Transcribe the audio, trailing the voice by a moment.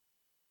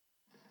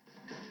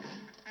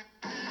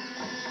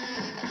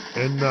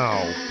And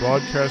now,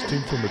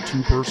 broadcasting from a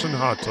two-person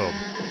hot tub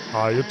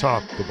high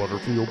atop the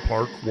Butterfield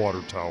Park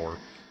water tower,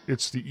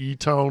 it's the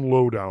E-Town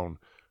Lowdown,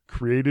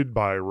 created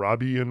by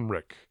Robbie and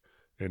Rick.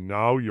 And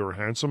now your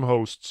handsome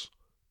hosts,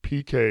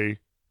 PK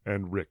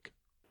and Rick.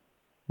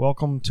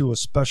 Welcome to a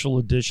special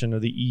edition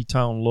of the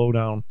E-Town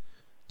Lowdown.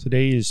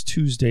 Today is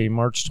Tuesday,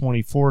 March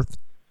 24th,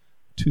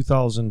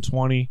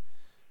 2020,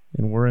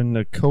 and we're in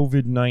the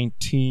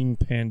COVID-19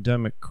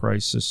 pandemic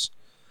crisis.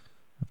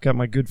 I've got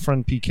my good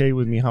friend PK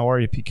with me. How are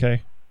you,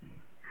 PK?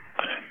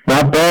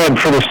 Not bad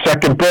for the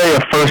second day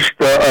of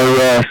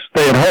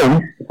stay at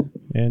home.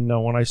 And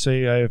when I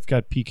say I've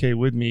got PK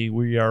with me,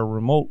 we are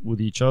remote with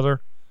each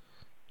other.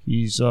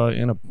 He's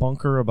in a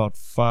bunker about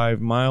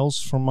 5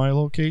 miles from my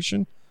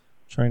location,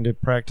 trying to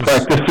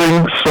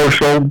practicing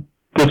social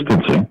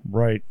distancing.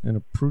 Right, in a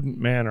prudent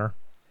manner.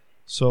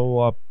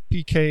 So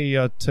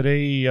PK,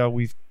 today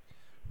we're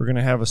going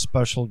to have a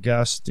special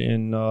guest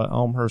in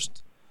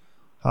Elmhurst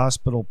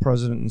Hospital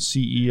President and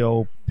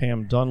CEO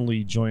Pam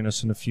Dunley join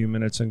us in a few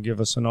minutes and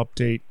give us an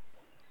update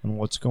on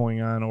what's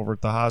going on over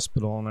at the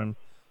hospital. And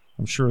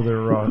I'm sure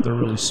they're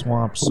really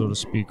swamped, so to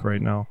speak,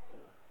 right now.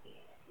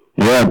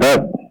 Yeah, I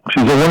bet.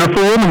 She's a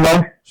wonderful woman,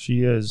 though.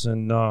 She is,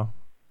 and well,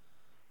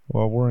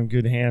 we're in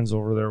good hands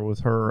over there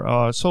with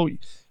her. So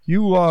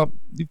you've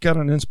got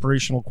an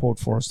inspirational quote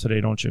for us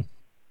today, don't you?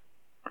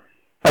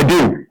 I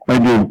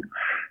do.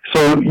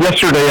 So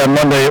yesterday on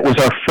Monday, it was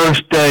our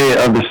first day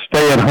of the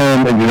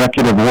stay-at-home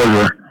executive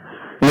order.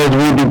 And as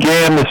we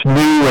began this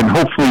new and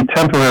hopefully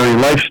temporary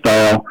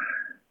lifestyle,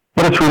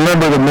 let us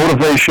remember the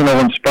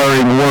motivational,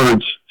 inspiring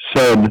words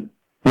said,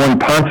 "One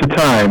once a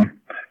time,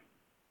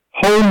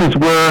 home is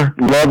where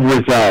love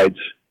resides.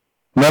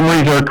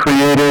 Memories are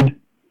created,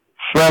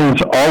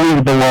 friends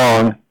always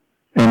belong,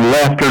 and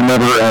laughter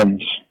never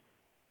ends."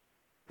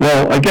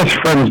 Well, I guess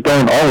friends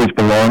don't always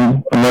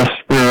belong unless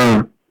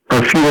there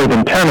are fewer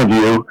than 10 of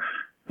you,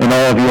 and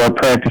all of you are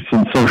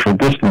practicing social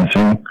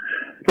distancing.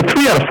 But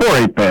 3 out of 4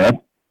 ain't bad.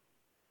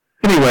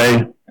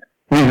 Anyway,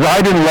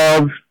 reside in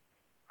love,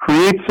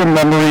 create some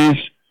memories,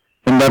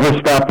 and never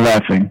stop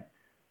laughing.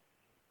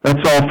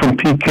 That's all from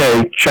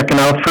PK. Checking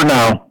out for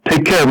now.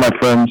 Take care, my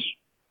friends.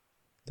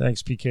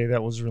 Thanks, PK.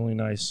 That was really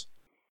nice.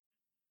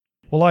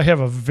 Well, I have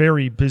a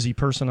very busy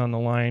person on the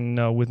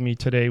line with me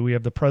today. We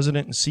have the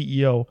President and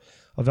CEO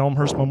of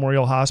Elmhurst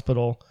Memorial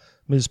Hospital,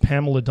 Ms.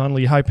 Pamela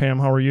Dunley. Hi, Pam.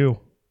 How are you?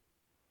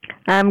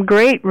 I'm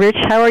great, Rich.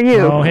 How are you?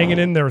 Oh, hanging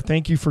in there.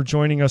 Thank you for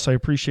joining us. I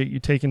appreciate you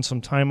taking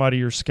some time out of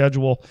your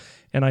schedule,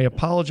 and I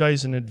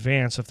apologize in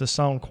advance if the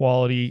sound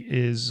quality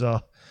is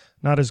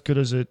not as good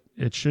as it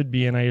should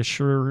be, and I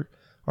assure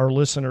our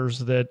listeners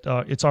that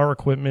it's our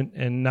equipment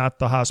and not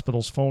the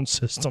hospital's phone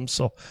system,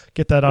 so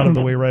get that out of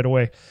the way right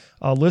away.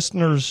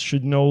 Listeners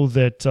should know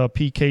that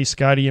PK,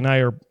 Scotty, and I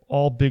are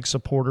all big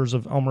supporters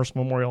of Elmhurst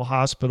Memorial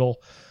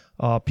Hospital.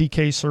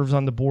 PK serves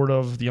on the board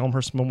of the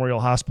Elmhurst Memorial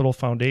Hospital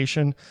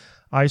Foundation.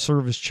 I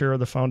serve as chair of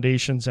the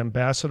foundation's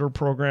ambassador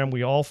program.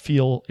 We all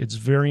feel it's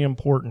very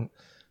important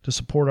to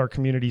support our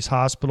community's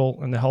hospital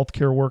and the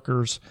healthcare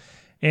workers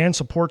and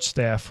support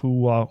staff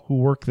who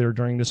work there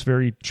during this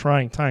very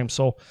trying time.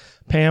 So,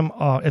 Pam,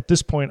 at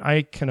this point,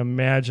 I can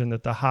imagine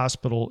that the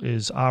hospital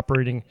is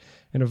operating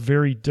in a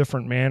very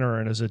different manner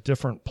and is a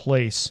different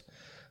place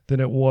than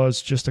it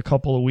was just a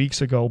couple of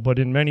weeks ago. But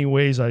in many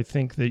ways, I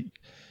think that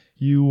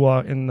you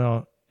in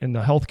the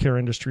healthcare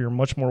industry are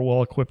much more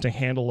well equipped to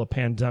handle a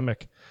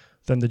pandemic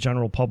than the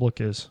general public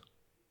is.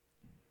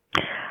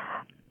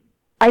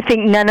 I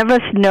think none of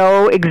us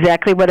know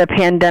exactly what a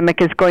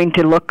pandemic is going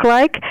to look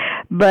like,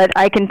 but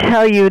I can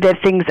tell you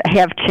that things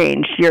have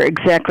changed. You're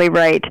exactly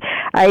right.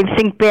 I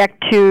think back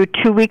to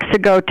 2 weeks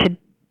ago to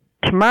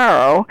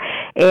tomorrow,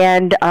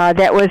 and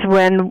that was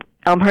when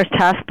Elmhurst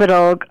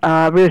Hospital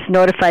was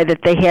notified that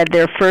they had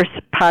their first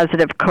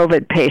positive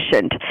COVID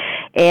patient.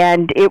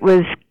 And it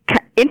was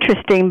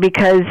interesting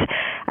because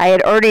I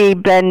had already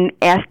been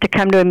asked to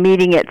come to a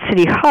meeting at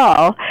City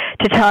Hall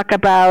to talk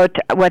about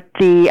what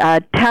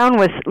the town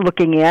was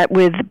looking at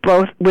with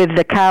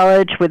the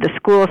college, with the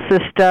school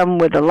system,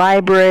 with the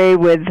library,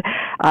 with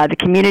the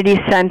community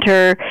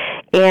center,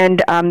 and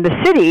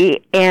the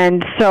city.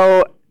 And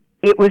so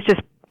it was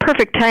just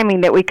perfect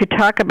timing that we could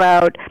talk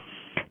about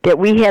that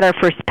we had our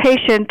first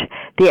patient,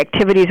 the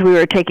activities we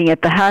were taking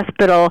at the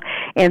hospital,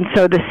 and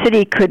so the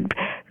city could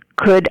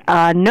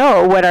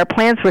know what our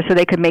plans were so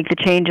they could make the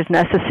changes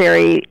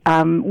necessary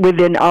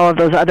within all of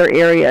those other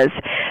areas.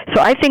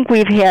 So I think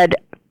we've had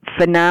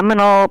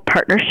phenomenal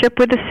partnership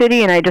with the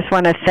city, and I just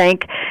want to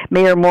thank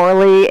Mayor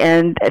Morley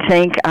and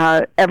thank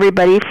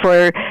everybody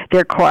for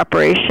their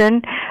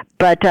cooperation.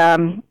 But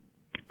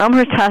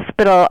Elmhurst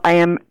Hospital, I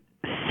am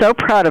so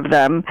proud of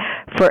them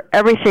for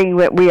everything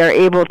that we are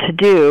able to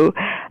do,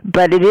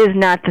 but it is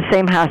not the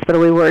same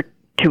hospital we were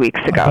 2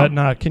 weeks ago. I bet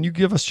not. Can you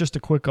give us just a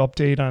quick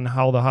update on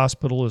how the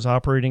hospital is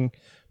operating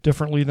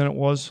differently than it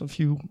was a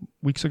few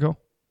weeks ago?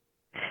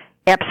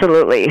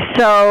 Absolutely.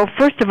 So,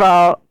 first of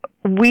all,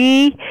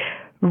 we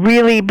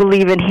really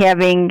believe in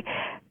having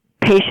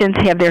patients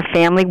have their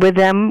family with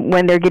them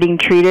when they're getting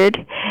treated.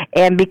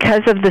 And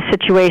because of the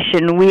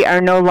situation, we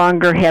are no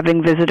longer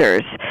having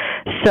visitors.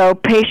 So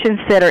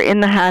patients that are in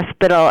the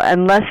hospital,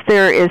 unless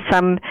there is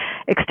some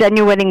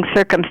extenuating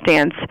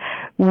circumstance,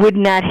 would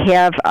not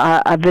have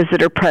a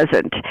visitor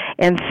present.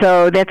 And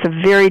so that's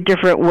a very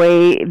different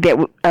way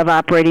of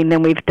operating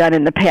than we've done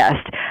in the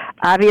past.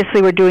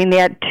 Obviously, we're doing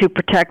that to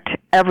protect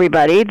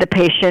everybody, the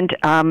patient,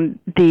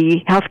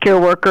 the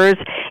healthcare workers,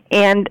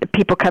 and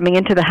people coming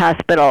into the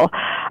hospital.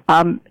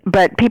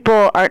 But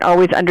people aren't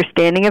always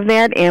understanding of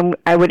that, and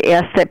I would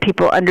ask that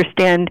people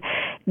understand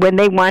when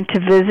they want to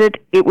visit,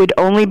 it would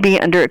only be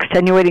under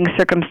extenuating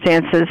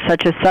circumstances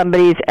such as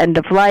somebody's end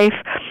of life,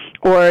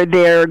 or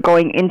they're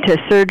going into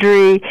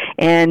surgery,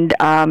 and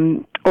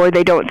or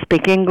they don't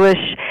speak English.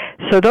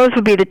 So those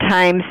would be the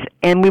times,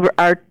 and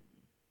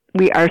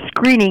we are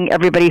screening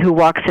everybody who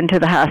walks into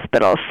the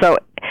hospital. So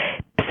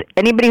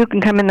anybody who can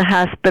come in the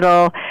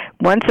hospital,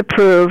 once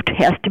approved,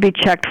 has to be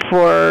checked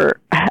for,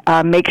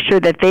 make sure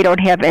that they don't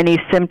have any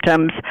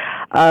symptoms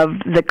of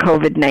the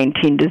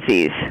COVID-19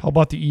 disease. How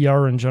about the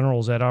ER in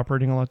general? Is that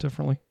operating a lot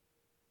differently?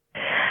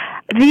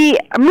 The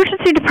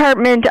emergency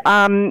department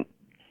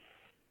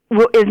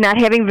is not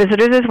having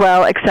visitors as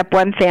well, except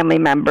one family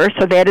member,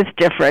 so that is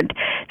different.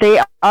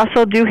 They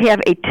also do have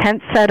a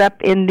tent set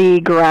up in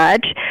the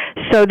garage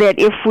so that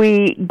if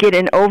we get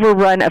an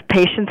overrun of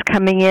patients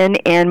coming in,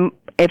 and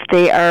if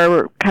they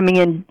are coming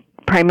in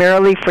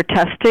primarily for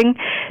testing,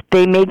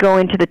 they may go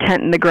into the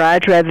tent in the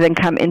garage rather than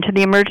come into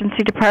the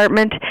emergency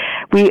department.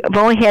 We've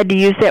only had to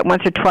use that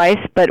once or twice,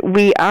 but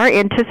we are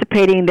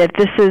anticipating that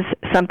this is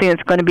something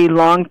that's going to be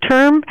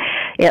long-term,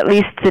 at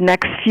least the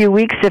next few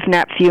weeks, if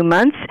not few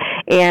months,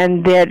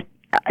 and that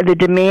the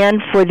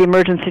demand for the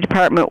emergency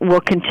department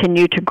will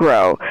continue to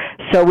grow.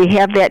 So we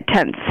have that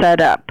tent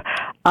set up.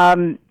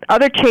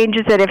 Other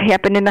changes that have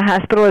happened in the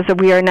hospital is that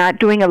we are not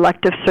doing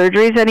elective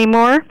surgeries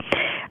anymore.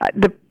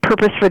 The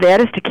purpose for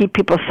that is to keep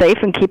people safe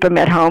and keep them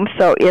at home.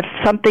 So if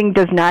something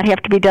does not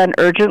have to be done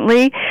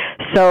urgently,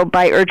 so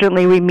by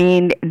urgently we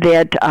mean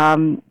that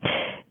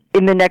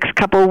in the next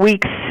couple of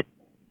weeks,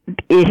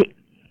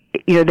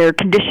 their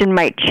condition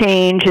might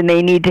change and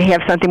they need to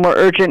have something more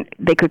urgent,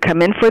 they could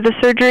come in for the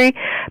surgery.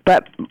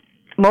 But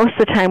most of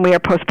the time we are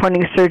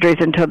postponing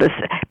surgeries until this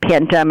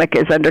pandemic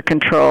is under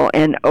control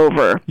and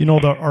over.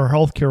 Our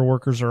healthcare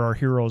workers are our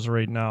heroes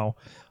right now.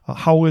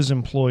 How is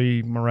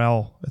employee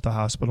morale at the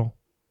hospital?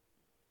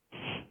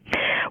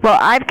 Well,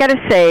 I've got to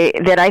say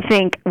that I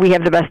think we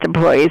have the best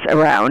employees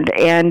around.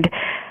 And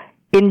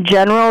in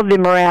general, the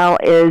morale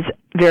is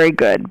very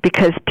good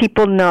because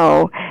people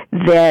know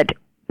that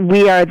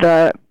we are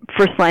the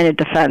first line of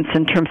defense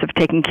in terms of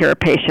taking care of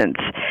patients.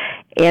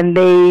 And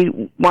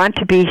they want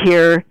to be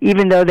here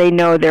even though they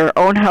know their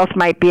own health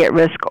might be at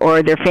risk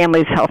or their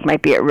family's health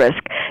might be at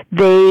risk.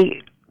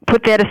 They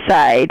put that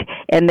aside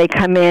and they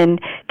come in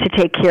to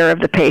take care of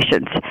the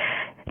patients.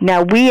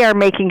 Now, we are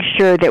making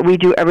sure that we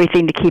do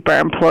everything to keep our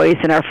employees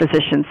and our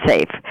physicians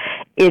safe.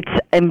 It's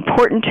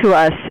important to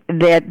us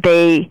that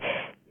they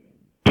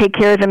take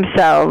care of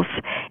themselves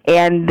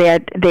and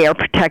that they are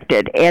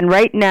protected. And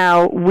right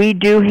now, we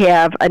do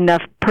have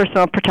enough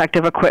personal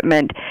protective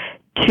equipment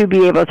to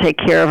be able to take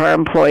care of our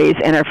employees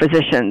and our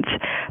physicians.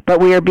 But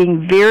we are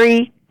being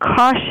very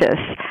cautious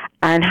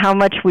on how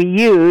much we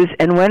use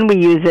and when we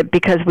use it,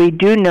 because we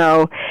do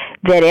know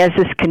that as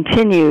this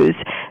continues,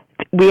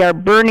 we are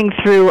burning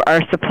through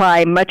our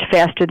supply much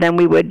faster than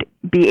we would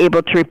be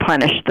able to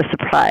replenish the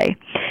supply.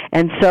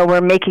 And so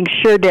we're making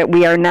sure that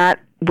we are not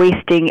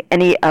wasting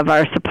any of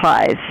our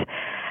supplies.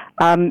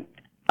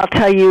 I'll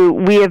tell you,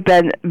 we have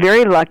been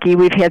very lucky.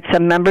 We've had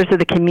some members of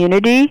the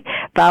community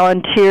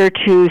volunteer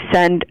to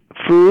send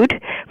food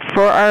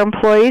for our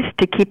employees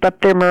to keep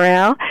up their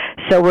morale.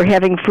 So we're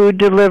having food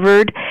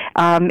delivered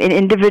in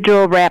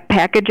individual wrap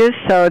packages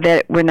so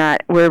that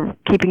we're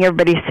keeping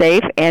everybody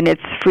safe, and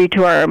it's free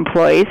to our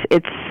employees.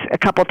 It's a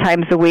couple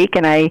times a week,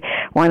 and I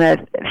want to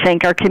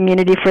thank our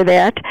community for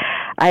that.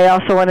 I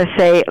also want to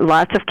say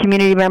lots of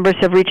community members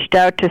have reached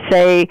out to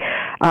say,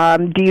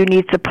 do you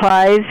need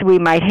supplies? We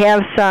might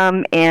have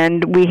some,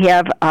 and we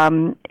have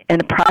in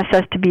a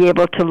process to be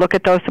able to look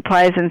at those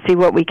supplies and see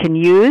what we can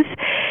use.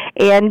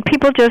 And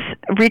people just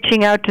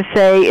reaching out to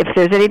say, if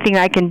there's anything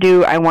I can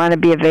do, I want to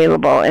be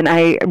available, and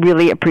I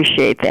really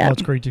appreciate that. Well,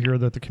 it's great to hear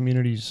that the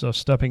community's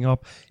stepping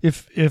up.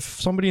 If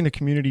somebody in the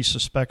community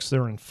suspects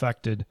they're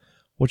infected,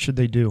 what should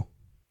they do?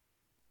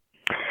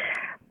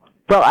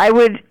 Well, I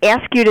would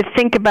ask you to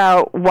think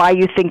about why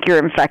you think you're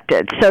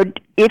infected. So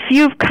if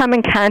you've come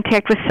in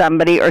contact with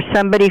somebody or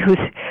somebody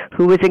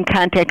who was in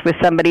contact with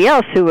somebody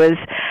else who was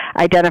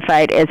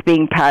identified as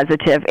being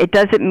positive, it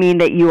doesn't mean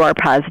that you are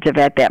positive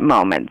at that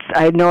moment.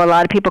 I know a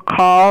lot of people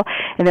call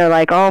and they're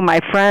like, oh, my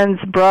friend's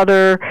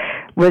brother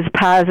was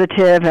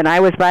positive and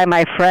I was by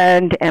my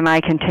friend, am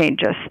I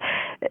contagious?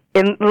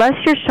 Unless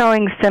you're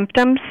showing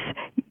symptoms,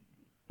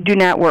 do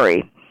not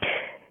worry.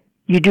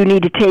 You do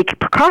need to take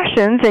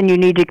precautions and you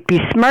need to be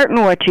smart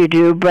in what you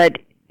do, but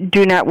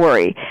do not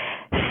worry.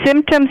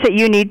 Symptoms that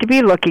you need to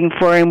be looking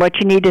for and what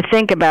you need to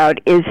think about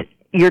is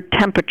your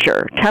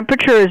temperature.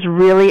 Temperature is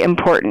really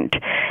important.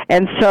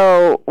 And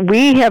so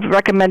we have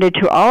recommended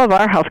to all of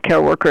our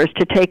healthcare workers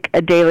to take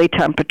a daily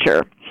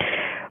temperature.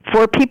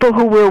 For people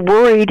who were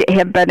worried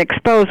have been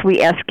exposed,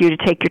 we ask you to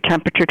take your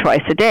temperature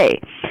twice a day.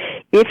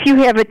 If you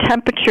have a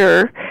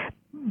temperature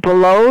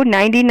below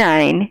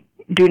 99,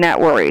 do not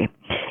worry.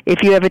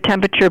 If you have a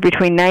temperature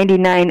between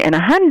 99 and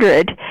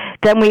 100,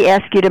 then we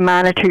ask you to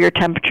monitor your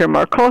temperature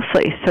more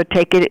closely, so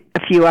take it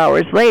a few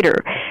hours later.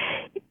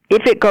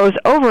 If it goes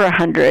over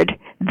 100,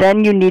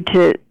 then you need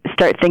to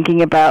start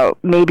thinking about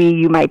maybe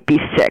you might be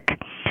sick.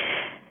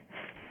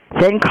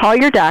 Then call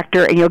your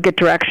doctor, and you'll get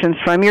directions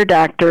from your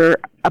doctor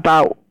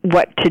about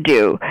what to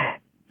do.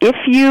 If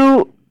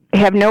you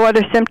have no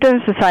other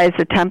symptoms besides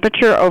the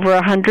temperature over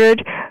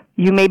 100,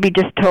 you may be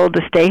just told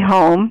to stay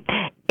home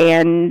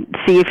and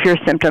see if your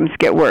symptoms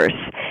get worse.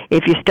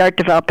 If you start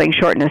developing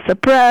shortness of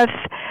breath,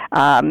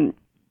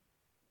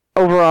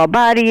 overall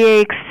body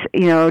aches,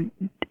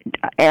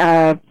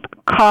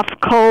 cough,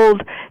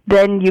 cold,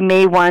 then you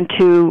may want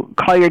to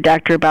call your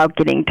doctor about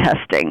getting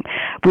testing.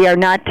 We are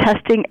not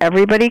testing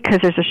everybody because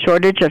there's a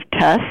shortage of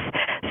tests,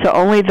 so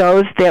only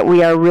those that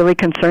we are really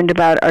concerned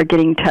about are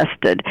getting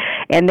tested.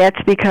 And that's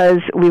because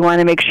we want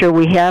to make sure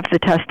we have the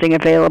testing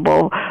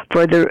available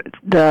for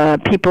the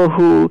people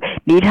who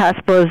need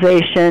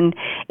hospitalization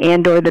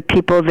and or the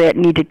people that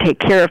need to take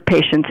care of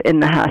patients in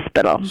the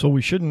hospital. So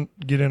we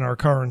shouldn't get in our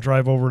car and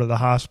drive over to the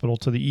hospital,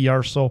 to the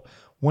ER. So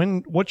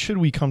what should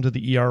we come to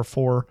the ER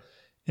for,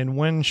 and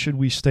when should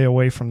we stay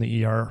away from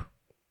the ER?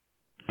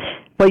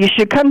 Well, you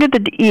should come to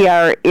the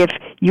ER if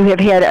you have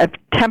had a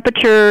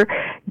temperature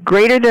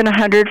greater than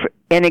 100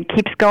 and it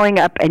keeps going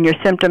up and your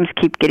symptoms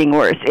keep getting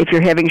worse. If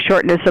you're having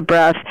shortness of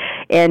breath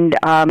and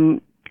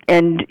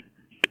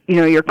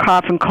your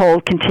cough and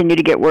cold continue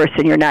to get worse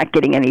and you're not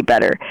getting any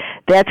better,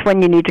 that's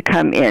when you need to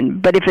come in.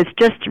 But if it's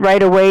just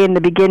right away in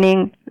the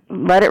beginning,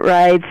 let it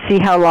ride, see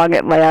how long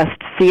it lasts,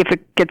 see if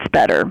it gets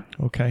better.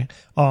 Okay.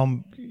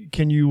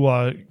 Can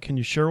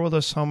you share with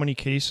us how many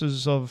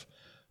cases of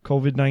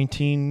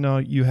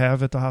COVID-19 you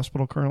have at the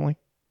hospital currently?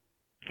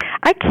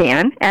 I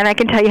can, and I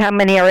can tell you how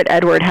many are at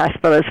Edward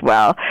Hospital as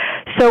well.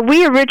 So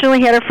we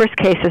originally had our first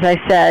case, as I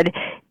said,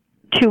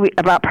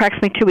 about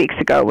approximately 2 weeks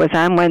ago. It was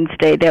on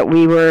Wednesday that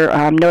we were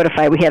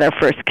notified we had our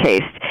first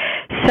case.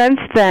 Since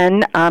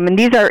then, and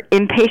these are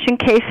inpatient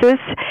cases,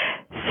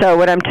 so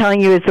what I'm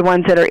telling you is the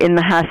ones that are in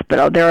the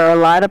hospital. There are a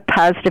lot of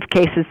positive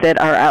cases that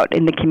are out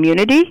in the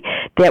community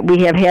that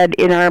we have had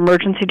in our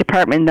emergency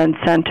department and then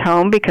sent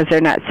home because they're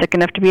not sick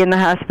enough to be in the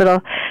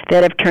hospital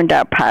that have turned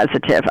out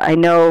positive. I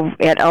know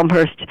at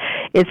Elmhurst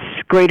it's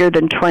greater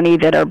than 20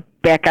 that are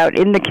back out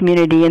in the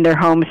community in their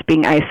homes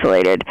being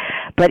isolated.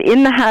 But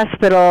in the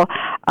hospital,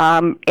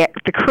 at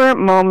the current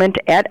moment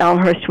at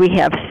Elmhurst, we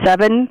have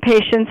 7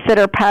 patients that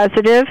are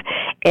positive,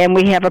 and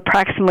we have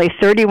approximately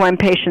 31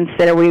 patients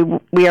that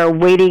we are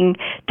waiting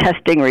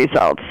testing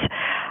results.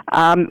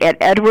 At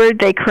Edward,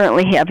 they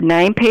currently have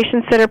 9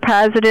 patients that are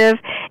positive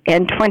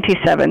and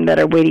 27 that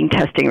are waiting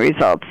testing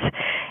results.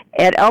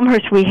 At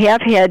Elmhurst, we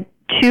have had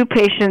 2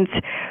 patients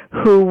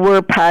who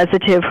were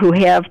positive who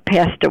have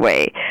passed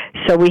away.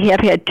 So we have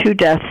had 2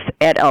 deaths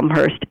at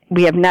Elmhurst.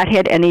 We have not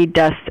had any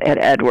deaths at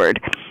Edward.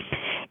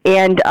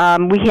 And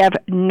we have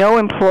no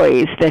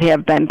employees that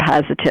have been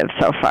positive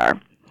so far.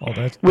 Oh,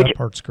 that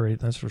part's great.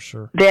 That's for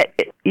sure.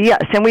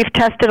 Yes, and we've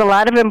tested a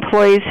lot of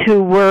employees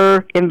who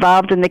were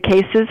involved in the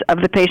cases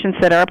of the patients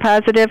that are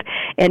positive,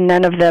 and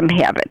none of them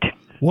have it.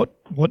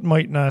 What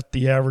might not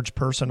the average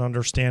person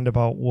understand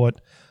about what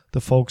the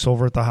folks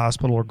over at the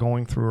hospital are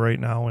going through right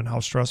now and how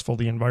stressful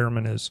the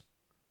environment is?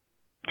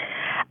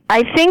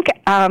 I think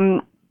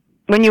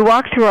when you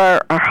walk through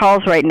our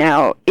halls right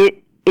now,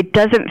 it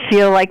doesn't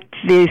feel like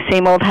the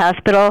same old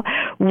hospital.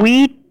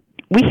 We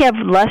have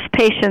less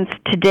patients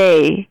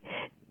today,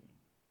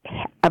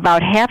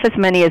 about half as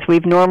many as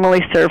we've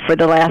normally served for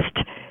the last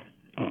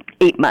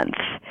 8 months.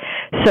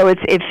 So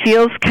it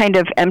feels kind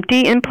of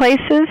empty in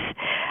places,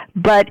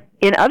 but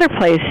in other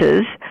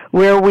places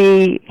where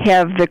we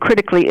have the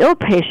critically ill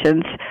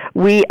patients,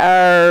 we've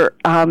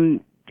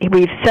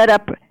set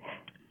up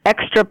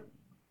extra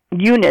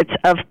units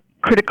of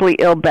critically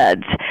ill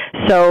beds.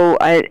 So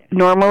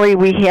normally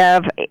we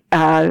have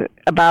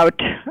about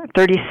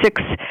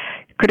 36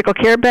 critical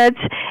care beds.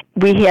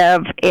 We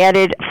have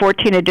added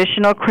 14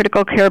 additional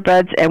critical care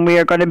beds, and we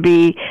are going to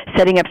be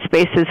setting up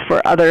spaces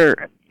for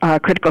other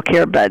critical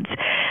care beds.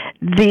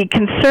 The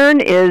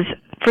concern is,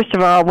 first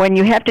of all, when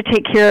you have to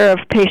take care of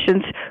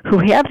patients who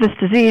have this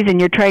disease and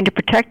you're trying to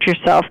protect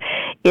yourself,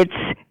 it's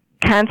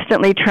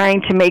constantly trying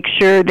to make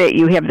sure that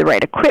you have the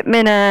right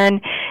equipment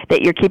on,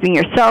 that you're keeping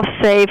yourself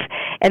safe,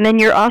 and then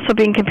you're also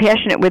being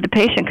compassionate with the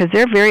patient because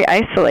they're very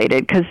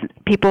isolated because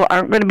people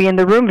aren't going to be in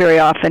the room very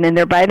often and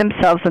they're by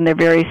themselves and they're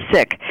very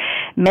sick.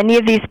 Many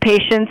of these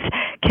patients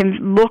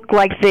can look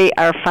like they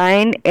are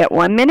fine at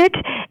 1 minute,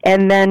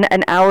 and then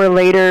an hour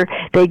later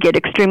they get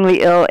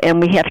extremely ill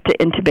and we have to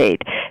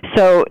intubate.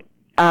 So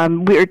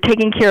we are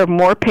taking care of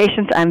more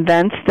patients on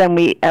vents than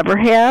we ever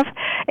have,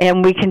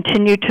 and we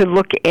continue to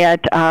look at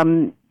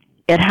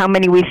how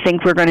many we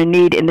think we're going to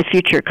need in the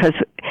future, because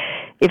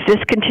if this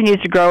continues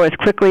to grow as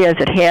quickly as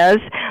it has,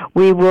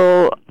 we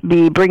will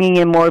be bringing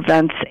in more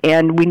vents,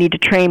 and we need to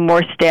train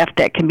more staff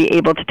that can be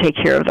able to take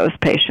care of those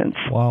patients.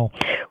 Wow.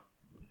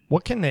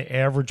 What can the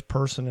average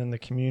person in the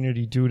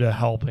community do to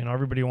help?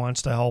 Everybody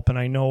wants to help, and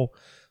I know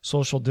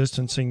social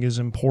distancing is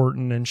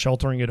important and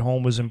sheltering at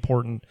home is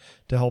important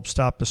to help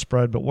stop the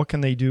spread, but what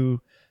can they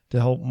do to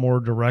help more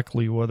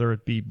directly, whether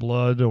it be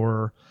blood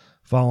or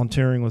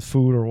volunteering with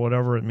food or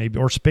whatever it may be,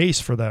 or space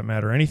for that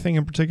matter? Anything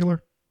in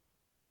particular?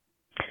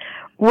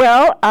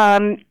 Well,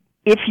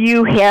 if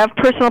you have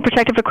personal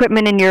protective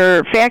equipment in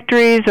your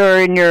factories or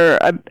in your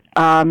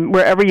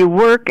wherever you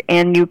work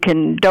and you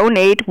can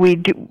donate,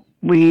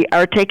 we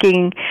are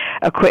taking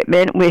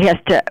equipment. We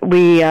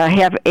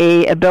have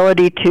a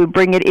ability to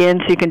bring it in,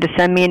 so you can just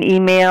send me an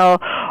email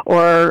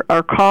or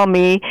call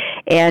me,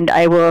 and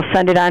I will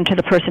send it on to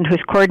the person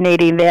who's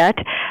coordinating that.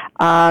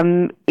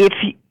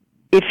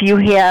 If you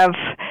have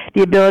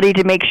the ability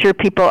to make sure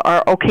people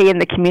are okay in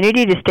the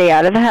community to stay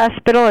out of the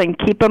hospital and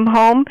keep them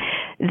home,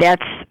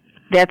 that's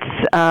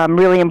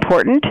really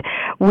important.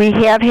 We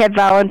have had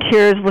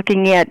volunteers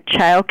looking at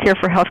child care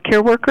for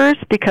healthcare workers,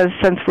 because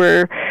since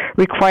we're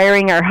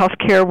requiring our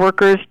healthcare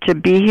workers to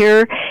be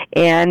here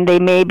and they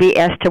may be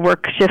asked to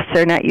work shifts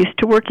they're not used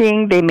to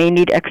working, they may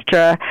need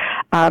extra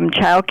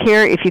child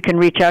care. If you can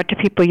reach out to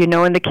people you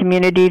know in the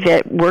community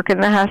that work in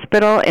the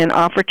hospital and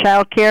offer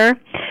child care,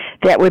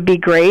 that would be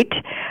great.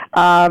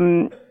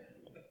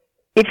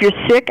 If you're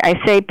sick, I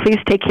say please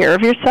take care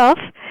of yourself.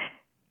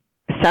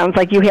 Sounds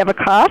like you have a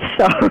cough,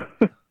 so.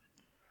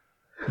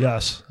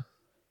 Yes.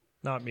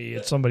 Not me.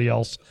 It's somebody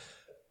else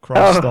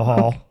across the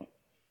hall.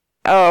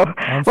 Oh,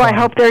 well, I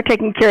hope they're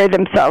taking care of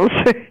themselves.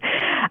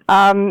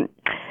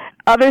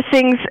 Other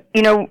things,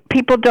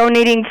 people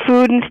donating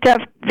food and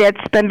stuff,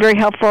 that's been very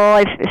helpful.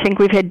 I think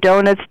we've had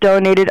donuts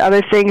donated,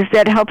 other things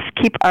that helps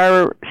keep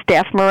our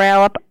staff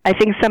morale up. I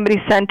think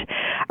somebody sent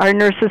our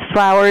nurses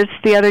flowers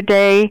the other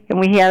day, and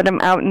we had them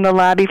out in the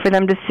lobby for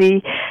them to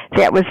see.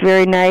 That was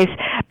very nice.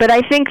 But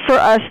I think for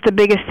us, the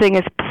biggest thing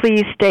is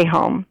please stay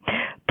home.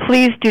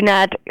 Please do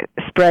not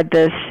spread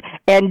this,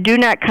 and do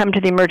not come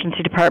to the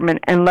emergency department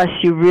unless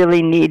you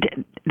really need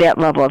that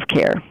level of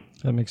care.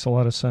 That makes a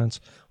lot of sense.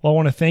 Well, I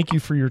want to thank you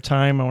for your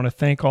time. I want to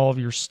thank all of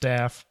your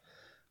staff.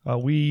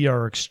 We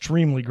are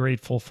extremely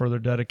grateful for their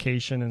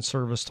dedication and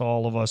service to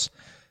all of us.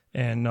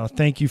 And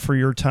thank you for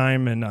your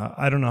time. And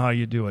I don't know how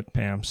you do it,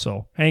 Pam.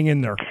 So hang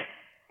in there.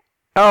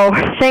 Oh,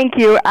 thank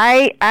you.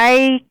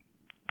 I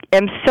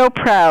am so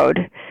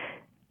proud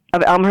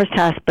of Elmhurst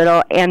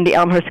Hospital and the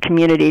Elmhurst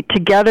community.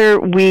 Together,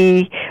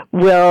 we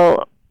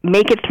will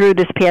make it through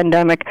this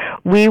pandemic.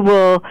 We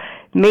will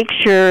make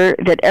sure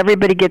that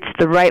everybody gets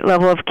the right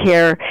level of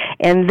care,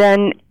 and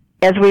then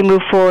as we move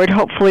forward,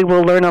 hopefully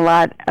we'll learn a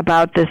lot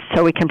about this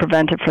so we can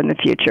prevent it from the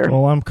future.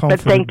 Well, I'm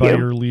comforted by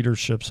your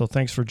leadership, so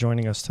thanks for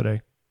joining us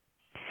today.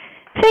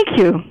 Thank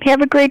you.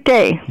 Have a great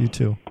day. You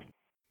too.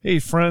 Hey,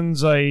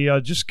 friends, I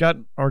just got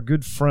our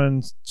good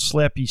friend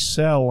Slappy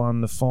Sal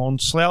on the phone.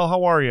 Sal,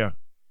 how are you?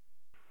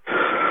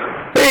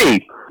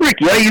 Hey,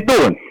 Ricky, how you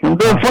doing? I'm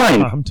doing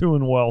fine. I'm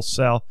doing well,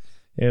 Sal.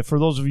 For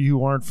those of you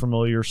who aren't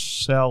familiar,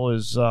 Sal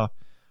is a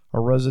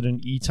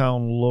resident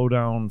E-Town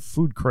Lowdown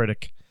food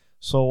critic.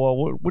 So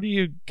what do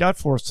you got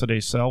for us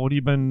today, Sal? What have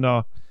you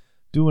been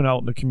doing out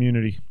in the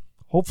community?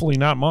 Hopefully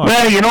not much.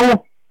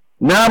 Well,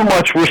 not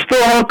much. We're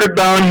still hunkered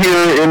down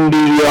here in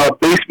the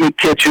basement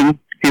kitchen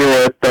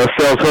here at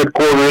Sal's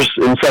headquarters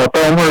in South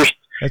Elmhurst.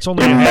 It's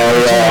only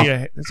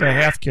it's a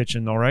half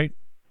kitchen, though, right?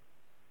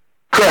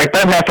 Correct.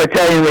 I'm half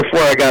Italian,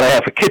 therefore I got a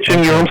half a kitchen,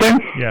 you know what I'm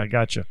saying? Yeah,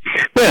 gotcha.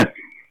 Yeah,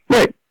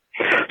 right.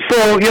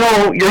 So,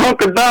 you're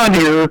hunkered down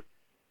here.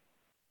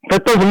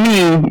 That doesn't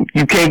mean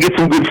you can't get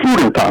some good food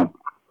in town.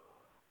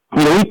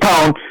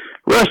 E-Town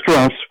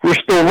restaurants, we're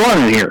still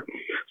running here.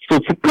 So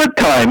it's a good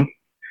time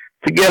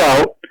to get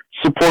out,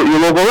 support your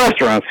local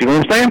restaurants, you know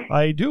what I'm saying?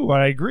 I do.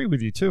 I agree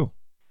with you, too.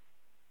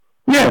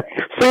 Yeah.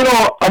 So,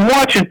 I'm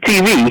watching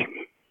TV,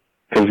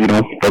 because,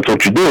 that's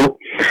what you do.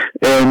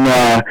 And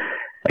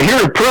I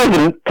hear the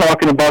president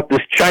talking about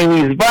this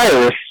Chinese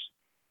virus.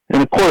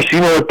 And, of course,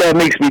 you know what that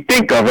makes me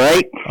think of,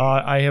 right?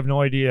 I have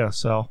no idea,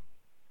 Sal.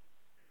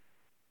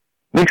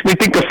 Makes me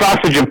think of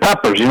sausage and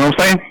peppers, you know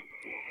what I'm saying?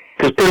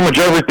 Because pretty much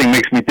everything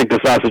makes me think of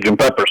sausage and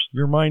peppers.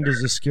 Your mind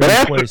is a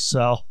scary place,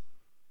 Sal.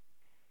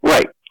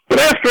 Right. But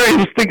after I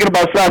was thinking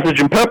about sausage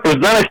and peppers,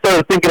 then I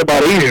started thinking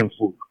about Asian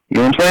food. You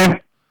know what I'm saying?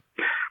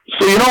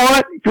 So you know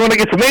what? If you want to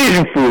get some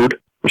Asian food,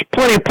 there's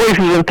plenty of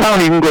places in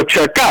town you can go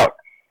check out.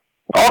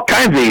 All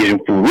kinds of Asian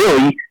food,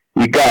 really.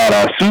 You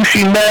got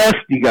Sushi Nest,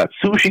 you got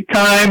Sushi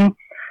Time.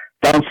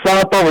 Down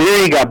south over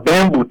here, you got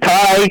Bamboo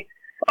Thai.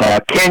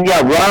 Kenya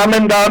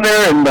Ramen down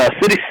there in the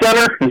city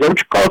center. Is that what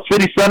you call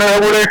city center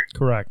over there?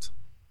 Correct.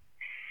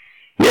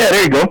 Yeah,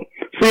 there you go.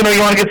 So, you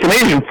want to get some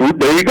Asian food,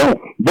 there you go.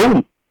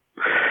 Boom.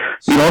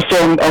 So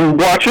I'm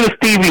watching this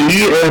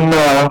TV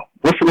and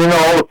listening to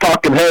all the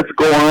talking heads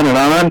go on, and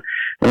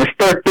I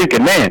start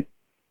thinking, man,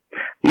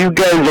 you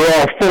guys are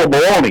all full of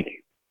baloney.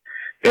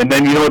 And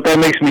then you know what that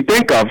makes me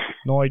think of?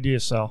 No idea,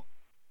 Sal.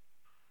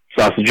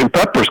 Sausage and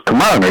peppers.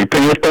 Come on, are you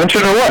paying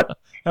attention or what?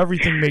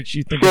 Everything makes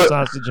you think of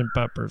sausage and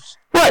peppers.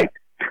 Right.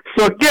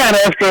 So again,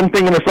 after I'm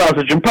thinking of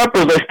sausage and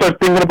peppers, I start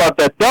thinking about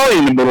that deli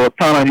in the middle of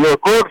town on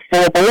York Road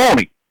full of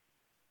bologna.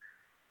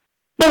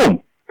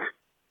 Boom.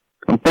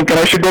 I'm thinking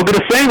I should go get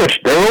a sandwich.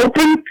 They're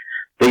open.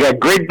 They got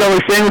great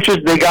deli sandwiches.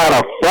 They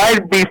got a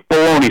fried beef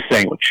bologna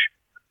sandwich.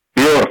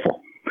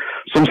 Beautiful.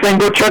 So I'm saying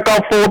go check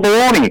out Full of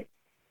Bologna.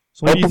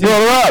 So what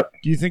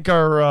do you think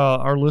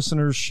our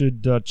listeners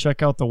should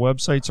check out the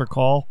websites or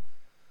call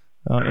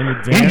in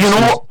advance? You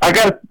know, I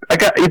got.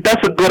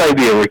 That's a good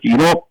idea, Ricky. You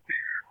know,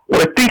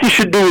 what I think you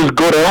should do is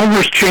go to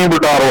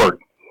elmhurstchamber.org.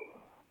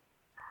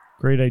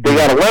 Great idea. They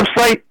got a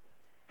website,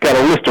 got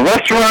a list of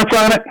restaurants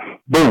on it.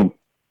 Boom.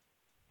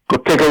 Go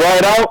take a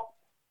ride out,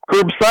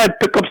 curbside,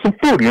 pick up some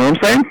food. You know what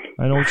I'm saying?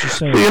 I know what you're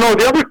saying. So, you know,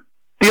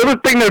 the other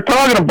thing they're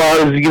talking about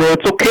is, you know,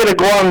 it's okay to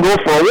go out and go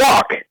for a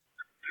walk.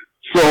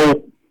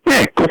 So,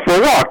 yeah, go for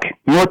a walk.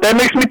 You know what that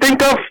makes me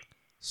think of?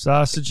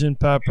 Sausage and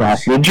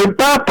peppers. Sausage and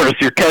peppers.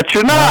 You're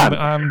catching on.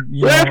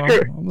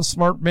 I'm a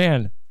smart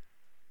man.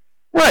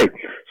 Right.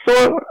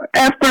 So well,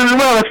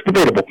 that's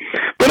debatable.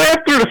 But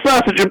after the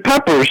sausage and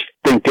peppers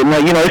thinking,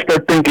 you know, I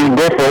start thinking,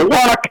 go for a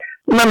walk.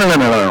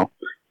 No.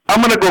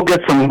 I'm going to go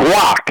get some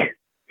guac.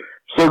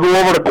 So go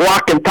over to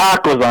Guac and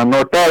Tacos on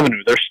North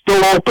Avenue. They're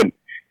still open.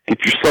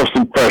 Get yourself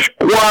some fresh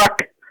guac.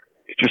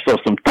 Get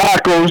yourself some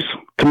tacos.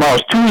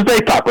 Tomorrow's Tuesday,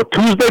 Taco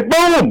Tuesday.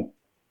 Boom!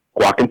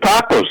 Guac and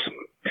tacos.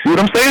 See what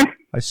I'm saying?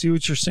 I see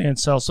what you're saying,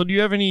 Sal. So do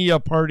you have any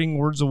parting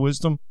words of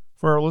wisdom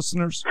for our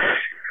listeners?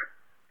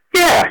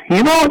 Yeah,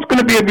 you know, it's going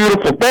to be a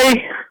beautiful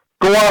day.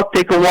 Go out,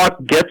 take a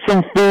walk, get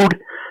some food,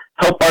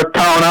 help our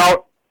town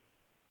out.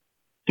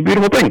 It's a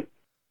beautiful thing.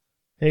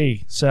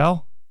 Hey,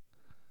 Sal,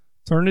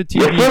 turn the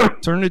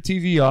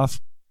TV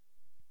off.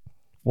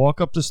 Walk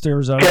up the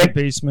stairs out of the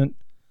basement.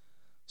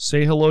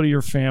 Say hello to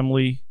your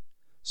family.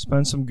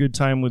 Spend some good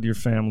time with your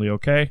family,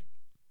 okay?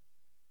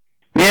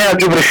 Yeah, I'll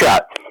give it a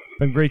shot.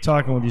 Been great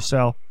talking with you,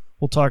 Sal.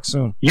 We'll talk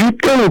soon. You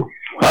too.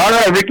 All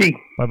right, Ricky.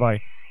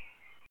 Bye-bye.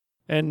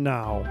 And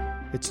now,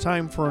 it's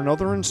time for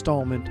another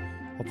installment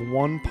of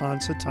One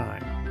Ponce at a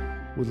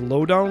Time with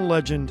lowdown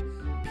legend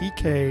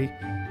PK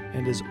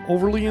and his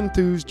overly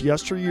enthused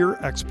yesteryear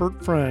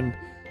expert friend,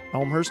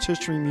 Elmhurst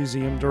History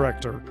Museum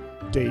Director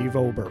Dave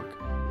Oberg.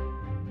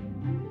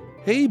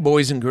 Hey,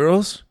 boys and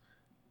girls.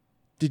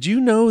 Did you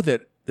know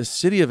that the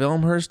city of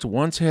Elmhurst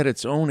once had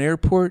its own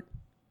airport?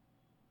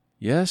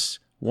 Yes,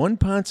 One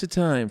Ponce at a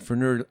Time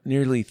for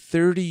nearly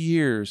 30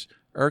 years,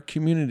 our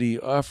community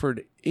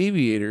offered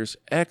aviators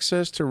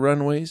access to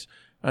runways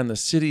on the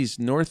city's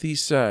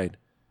northeast side.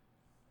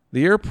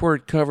 The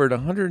airport covered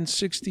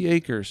 160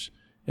 acres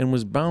and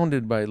was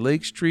bounded by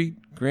Lake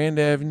Street, Grand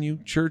Avenue,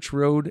 Church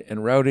Road,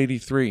 and Route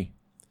 83.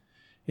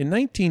 In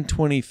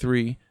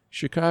 1923,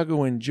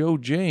 Chicagoan Joe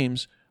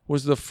James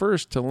was the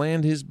first to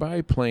land his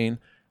biplane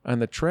on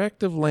the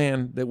tract of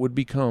land that would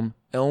become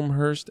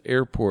Elmhurst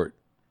Airport.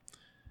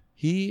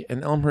 He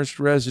and Elmhurst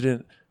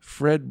resident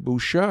Fred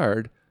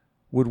Bouchard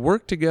would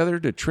work together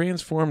to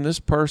transform this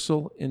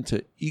parcel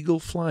into Eagle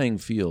Flying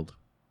Field.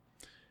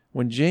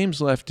 When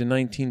James left in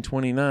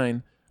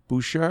 1929,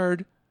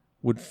 Bouchard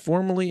would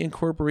formally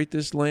incorporate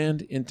this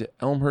land into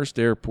Elmhurst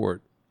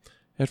Airport.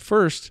 At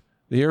first,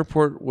 the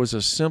airport was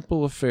a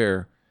simple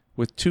affair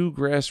with 2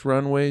 grass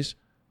runways,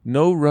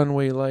 no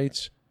runway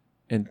lights,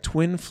 and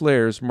twin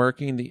flares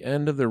marking the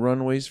end of the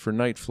runways for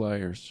night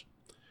flyers.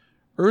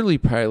 Early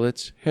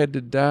pilots had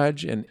to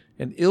dodge an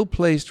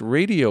ill-placed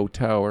radio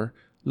tower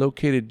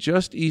located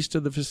just east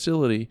of the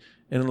facility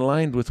and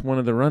aligned with one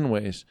of the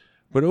runways.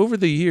 But over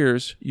the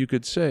years, you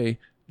could say,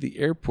 the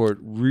airport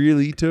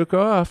really took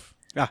off.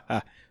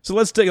 So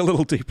let's dig a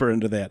little deeper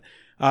into that.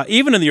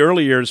 Even in the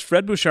early years,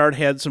 Fred Bouchard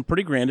had some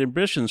pretty grand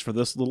ambitions for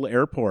this little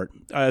airport.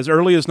 As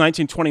early as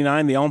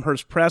 1929, the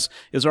Elmhurst Press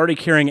is already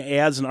carrying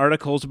ads and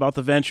articles about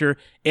the venture,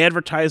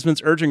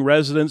 advertisements urging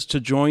residents to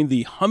join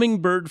the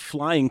Hummingbird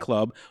Flying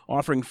Club,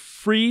 offering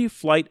free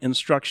flight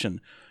instruction.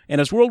 And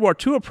as World War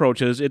II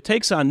approaches, it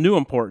takes on new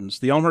importance.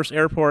 The Elmhurst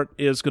Airport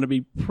is going to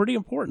be pretty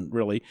important,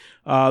 really.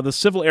 The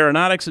Civil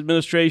Aeronautics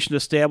Administration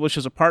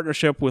establishes a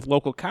partnership with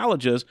local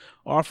colleges,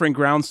 offering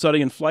ground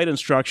study and flight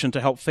instruction to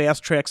help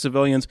fast-track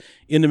civilians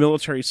into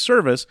military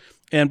service.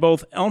 And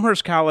both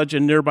Elmhurst College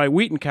and nearby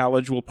Wheaton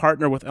College will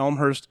partner with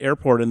Elmhurst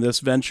Airport in this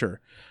venture.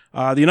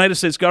 The United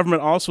States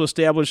government also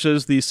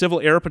establishes the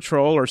Civil Air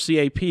Patrol, or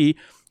CAP,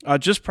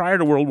 just prior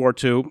to World War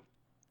II.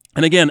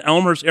 And again,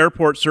 Elmhurst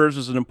Airport serves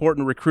as an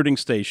important recruiting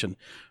station.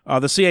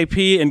 The CAP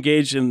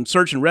engaged in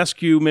search and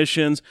rescue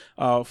missions,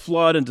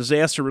 flood and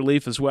disaster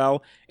relief as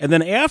well. And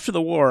then after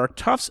the war,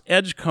 Tufts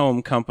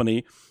Edgecombe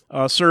Company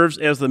serves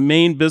as the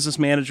main business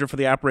manager for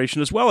the operation,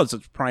 as well as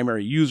its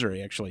primary user,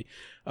 actually.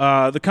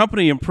 The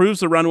company improves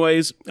the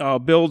runways,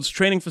 builds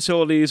training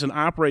facilities, and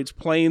operates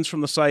planes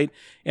from the site,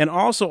 and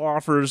also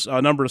offers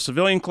a number of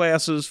civilian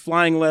classes,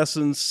 flying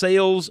lessons,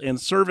 sales, and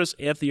service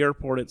at the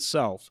airport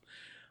itself.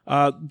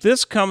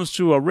 This comes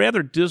to a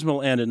rather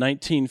dismal end in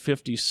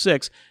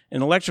 1956.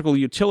 An electrical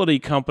utility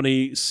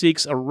company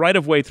seeks a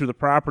right-of-way through the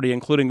property,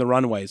 including the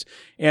runways.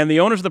 And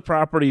the owners of the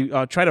property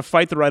try to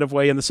fight the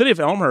right-of-way, and the city of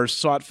Elmhurst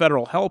sought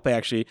federal help,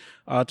 actually,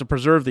 to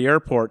preserve the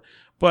airport.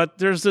 But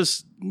there's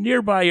this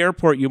nearby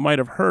airport you might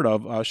have heard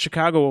of,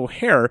 Chicago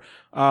O'Hare,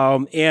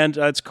 and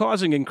it's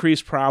causing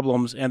increased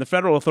problems, and the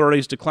federal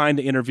authorities declined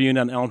to intervene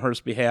on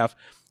Elmhurst's behalf,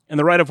 and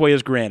the right-of-way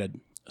is granted.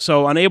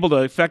 So, unable to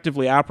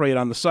effectively operate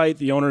on the site,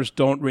 the owners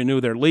don't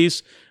renew their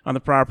lease on the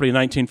property in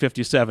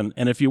 1957.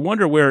 And if you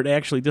wonder where it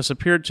actually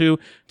disappeared to,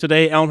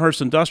 today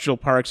Elmhurst Industrial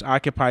Parks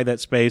occupy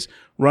that space.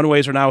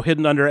 Runways are now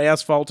hidden under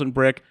asphalt and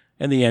brick,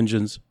 and the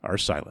engines are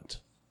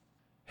silent.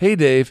 Hey,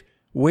 Dave,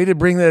 way to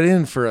bring that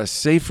in for a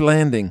safe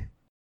landing.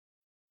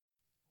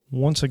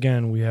 Once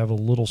again, we have a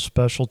little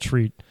special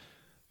treat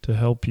to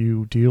help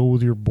you deal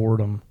with your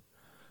boredom.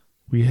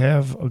 We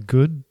have a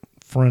good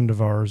friend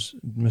of ours,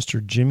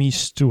 Mr. Jimmy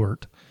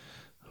Stewart,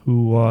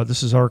 who,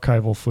 this is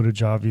archival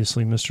footage,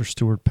 obviously. Mr.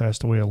 Stewart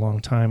passed away a long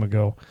time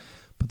ago.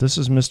 But this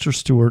is Mr.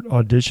 Stewart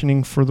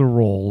auditioning for the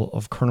role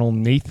of Colonel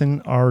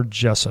Nathan R.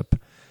 Jessup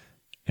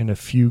in A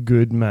Few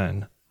Good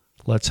Men.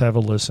 Let's have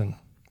a listen.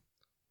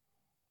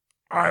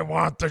 I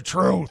want the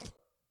truth.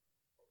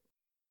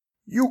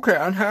 You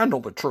can't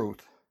handle the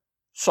truth.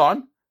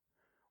 Son,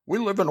 we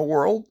live in a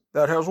world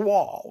that has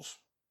walls,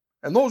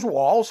 and those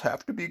walls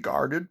have to be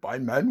guarded by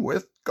men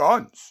with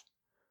guns.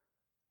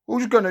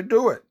 Who's going to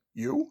do it?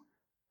 You?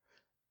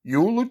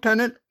 You,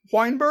 Lieutenant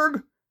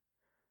Weinberg?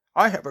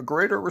 I have a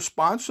greater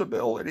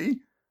responsibility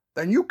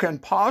than you can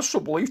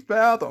possibly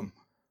fathom.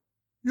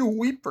 You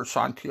weep for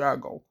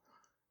Santiago,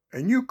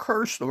 and you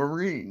curse the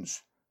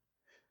Marines.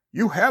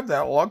 You have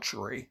that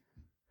luxury.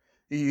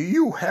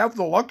 You have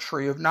the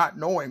luxury of not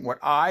knowing what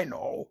I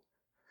know,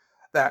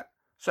 that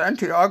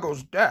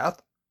Santiago's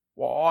death,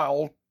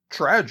 while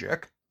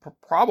tragic,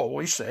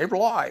 probably saved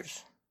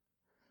lives.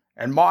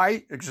 And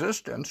my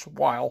existence,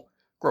 while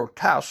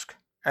grotesque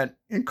and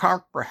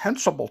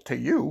incomprehensible to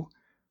you,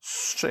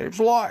 saves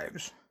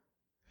lives.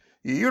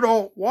 You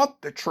don't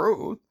want the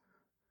truth,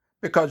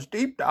 because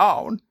deep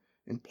down,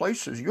 in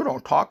places you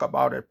don't talk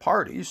about at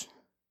parties,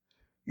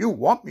 you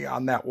want me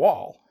on that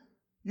wall.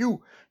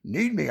 You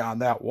need me on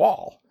that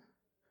wall.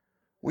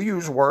 We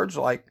use words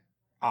like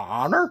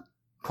honor,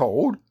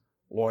 code,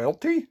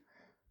 loyalty.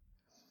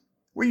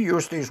 We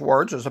use these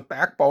words as a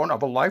backbone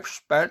of a life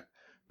spent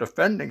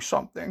defending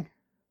something.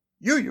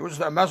 You use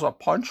them as a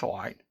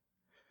punchline.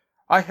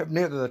 I have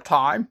neither the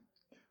time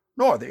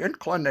nor the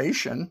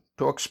inclination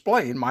to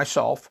explain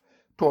myself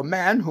to a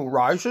man who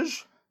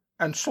rises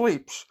and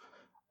sleeps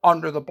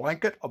under the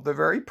blanket of the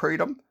very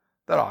freedom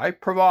that I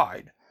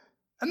provide,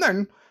 and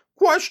then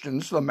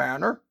questions the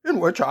manner in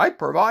which I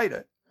provide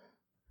it.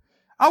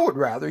 I would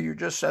rather you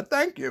just said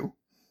thank you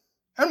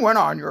and went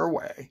on your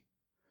way.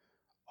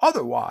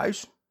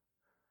 Otherwise,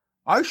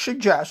 I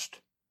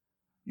suggest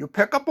you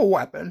pick up a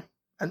weapon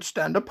and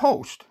stand a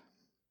post.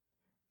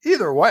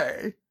 Either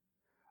way,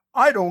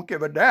 I don't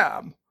give a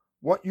damn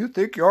what you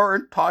think you're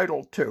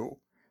entitled to.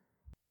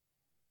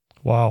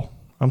 Wow,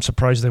 I'm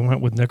surprised they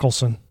went with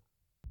Nicholson.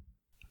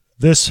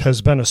 This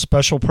has been a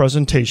special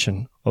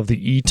presentation of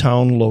the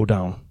E-Town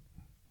Lowdown.